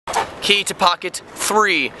Key to pocket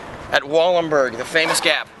 3 at Wallenberg, the famous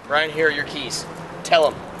Gap. Brian, here are your keys.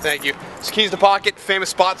 Tell them. Thank you. It's keys to pocket, famous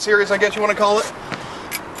spot series, I guess you want to call it.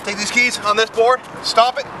 Take these keys on this board,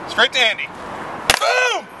 stop it, straight to Andy.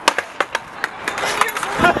 Boom!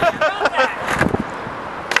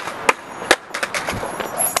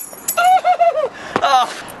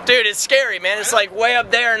 Oh, dude, it's scary, man. It's like way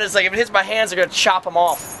up there, and it's like if it hits my hands, I'm gonna chop them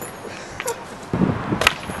off.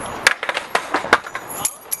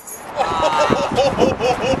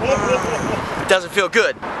 It doesn't feel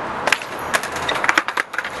good.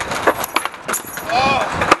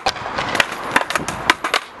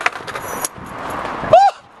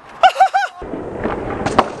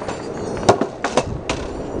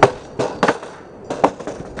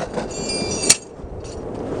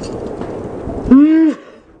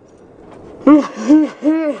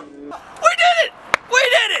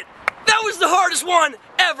 One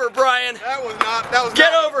ever, Brian. That was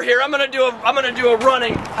Get not, over here. I'm gonna do a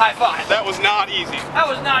running high five. That was not easy. That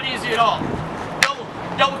was not easy at all.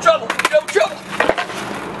 Double trouble. Gosh.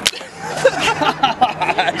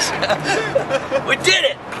 We did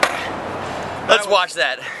it. Let's watch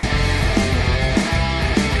that.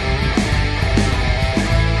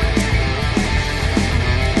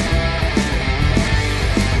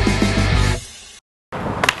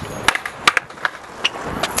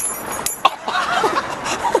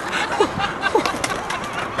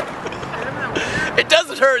 It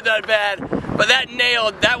doesn't hurt that bad, but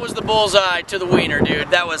that was the bullseye to the wiener,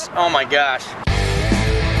 dude. That was, oh my gosh.